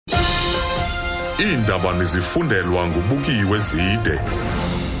Iindaba nizifundelwa nguBukiwe Zide.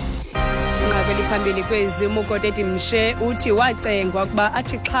 Ngabeli phambili kwezi uMokotedi Mpshe uthi wacengwa ukuba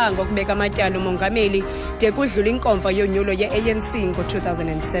athi xhaa ngokubeka amatyala uMongameli de kudlula inkomfa yonyulo ye-ANC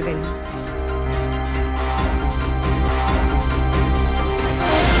ngo-2007.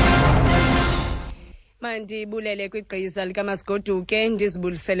 Mandibulele kwigqiza likaMasigoduke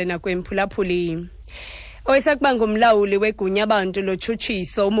ndizibulisele nakwemphulaphuli. Owayesakuba ngumlawuli wegubantu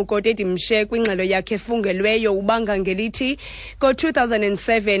lotshutshiso uMokotedi Mpshe kwingxelo yakhe efungelweyio ubanga ngelithi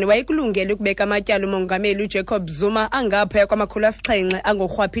ngo-2007 wayekulungele ukubeka amatyala uMongameli uJacob Zuma angaphaya kwama-700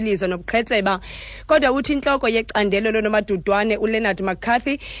 angorhwaphilizo nobuqhetseba, kodwa uthi intloko yecandelo lonomadudwane uLeonard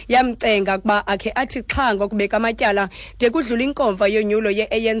McCarthy yamcenga ukuba akhe athi xhaa ngokubeka amatyala de kudlula inkomfa yonyulo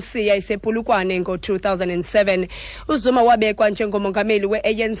ye-ANC yayisepulukwane ngo-2007. uZuma wabekwa njengomongameli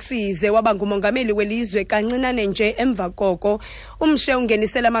we-ANC ze waba ngumongameli welizwe kancinane nje emva koko. uMpshe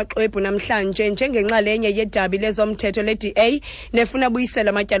ungenisela amaxwebhu namhlanje njengenxalenye yedabi lezomthetho le-DA nefuna buyisela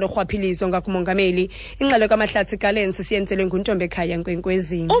amatyala orhwaphilizo ngakumongameli. Ingxelo kaMahlatsi Kalensi siyenzelwe nguNtombekhaya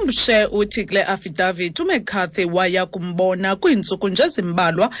Nkwenkwezi. uMpshe uthi kule affidavit uMcCarthy waya kumbona kwiintsuku nje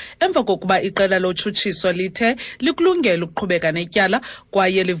zimbalwa emva kokuba iqela lotshutshiso lithe likulungele ukuqhubeka netyala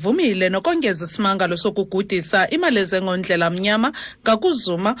kwaye livumile nokongeza isimangalo sokugudisa imali ezengondlela mnyama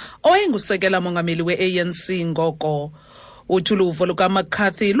ngakuZuma owayengusekela mongameli we-ANC ngoko. Uthi uluvo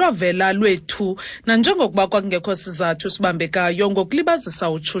lukaMcCarthy lwavela lwethu nanjengokuba kwakungekho sizathu sibambekayo ngokulibazisa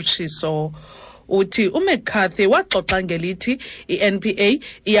utshutshiso. Uthi uMcCarthy waxoxa ngelithi i-NPA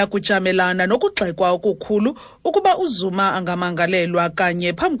iyakujamelana nokugxekwa okukhulu ukuba uZuma angamangalelwa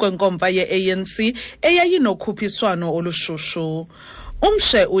kanye phambi kwenkomfa ye-ANC eyayinokhuphiswano olushushu.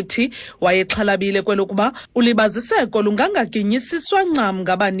 uMpshe uthi wayexhalabile kwelokuba ulibaziseko lungangaginyisiswa ncam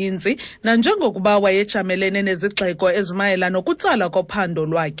ngabaninzi nanjengokuba wayejamelene nezigxeko ezimayela nokutsala kophando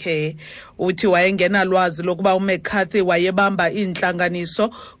lwakhe. Uthi wayengenalwazi lokuba uMcCarthy wayebamba iintlanganiso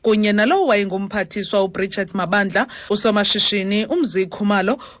kunye nalowo wayengumphathiswa uBridget Mabandla, usomashishini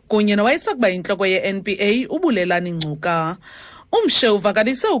uMzikhumalo kunye nowayesakuba intloko ye-NPA uBulelani Ngcuka. uMpshe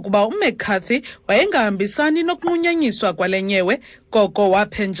uvakalise ukuba uMcCarthy wayengahambisani nokunqunyanyiswa kwale nyewe, koko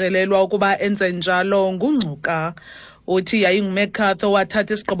waphenjelelwa ukuba enze njalo nguNgcuka. Uthi yayinguMcCarthy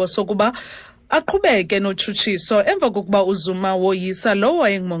wathatha isigqibo sokuba aqhubeke notshutshiso emva kokuba uZuma woyisa lowo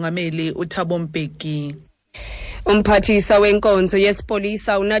wayengumongameli uThabo Mbeki. Umphathisa wenkonzo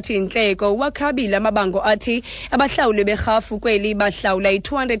yesipolisa unathi intloko wakhabile amabango athi abahlawuli berhafu kweli bahlawula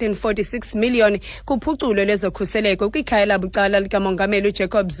i-246 million kuphuculo lezokhuseleko kwikhaya labucala likamongameli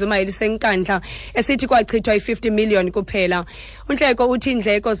uJacob Zuma elisenkandla, esithi kwachithwa i-50 million kuphela. Untleko uthi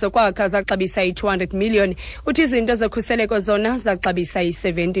indleko zokwakha zaxabisa i-200 million, uthi izinto zokhuseleko zona zaxabisa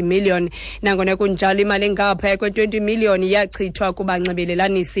i-70 million. Nangona kunjalo imali engaphaya kwe-20 million yachithwa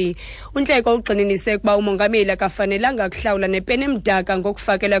kubanxibelelanisi. Untleko ugxininise ukuba umongameli akafanelanga kuhlawula nepeni emdaka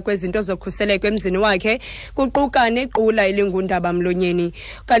ngokufakelwa kwezinto zokhuseleko emzini wakhe kuquka nequla elingundaba mlonyeni.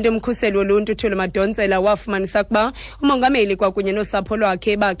 Kanti umkhuseli woluntu uThula Madonsela wafumanisa ukuba umongameli kwakunye nosapho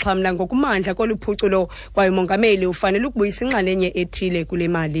lwakhe baxhamla ngokumandla koluphuculo kwaye umongameli ufanele ukubuyisa inxalenye ethile kule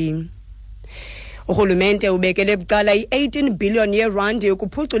mali. Urhulumente ubekele bucala i-18 billion yeerandi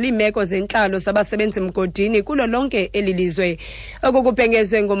ukuphucula iimeko zentlalo zabasebenzi mgodini kulo lonke elilizwe.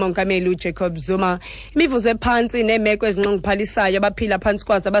 Okukubhengezwe ngumongameli uJacob Zuma. Imivuzo ephantsi neemeko ezinxunguphalisayo abaphila phantsi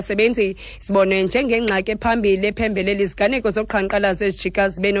kwazo abasebenzi zibonwe njengengxaki ephambili ephembelela iziganeko zoqhankqalazo ezijika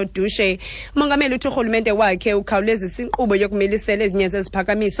zibe nodushe. Umongameli uthi urhulumente wakhe ukhawulezisa inkqubo yokumilisela ezinye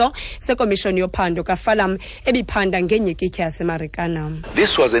zeziphakamiso sekomishoni yophando kaFalam ebiphanda ngenyikitya yaseMarikana.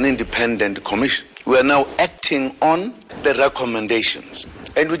 This was an independent commission. We are now acting on the recommendations.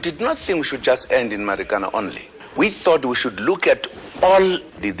 And we did not think we should just end in Marikana only. We thought we should look at all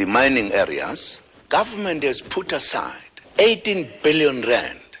the mining areas. Government has put aside 18 billion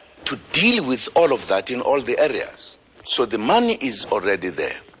rand to deal with all of that in all the areas. So the money is already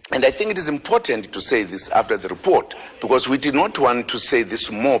there. And I think it is important to say this after the report, because we did not want to say this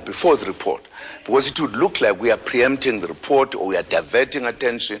more before the report, because it would look like we are preempting the report or we are diverting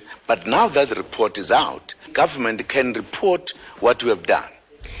attention. But now that the report is out, government can report what we have done.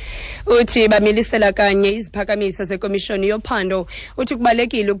 Uthi bamilisela kanye iziphakamiso zekomishoni yophando. Uthi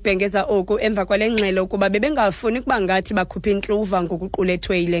kubalekile ukubhengeza oku emva kwale ngxelo kuba bebengafuni ukuba ngathi bakhupha intluva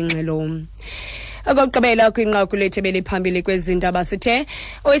ngokuqulethwe ile ngxelo. Akugqibela kwinqaku lethu beliphambili kwezindaba sithe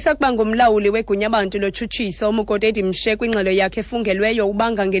Owayesakuba ngumlawuli wegubantu lotshutshiso uMokotedi Mpshe kwingxelo yakhe efungelweyio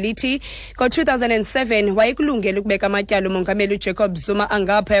ubanga ngelithi ngo-2007 wayekulungele ukubeka amatyala uMongameli uJacob Zuma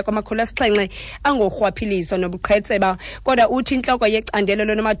angaphaya kwama-700 angorhwaphilizo nobuqhetseba, kodwa uthi intloko yecandelo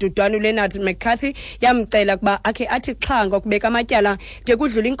lonomadudwane uLeonard McCarthy yamcela ukuba akhe athi xhaa ngokubeka amatyala de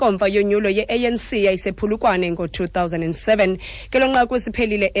kudlula inkomfa yonyulo ye-ANC yayisephulukwane ngo-2007. Kelo nqaku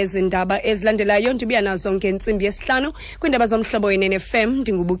siphelile ezindaba ezilandelayo ndibuya nazo ngentsimbi yesihlanu kwiindaba zomhlobo wenene FM.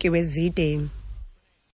 Ndingubuki wezide.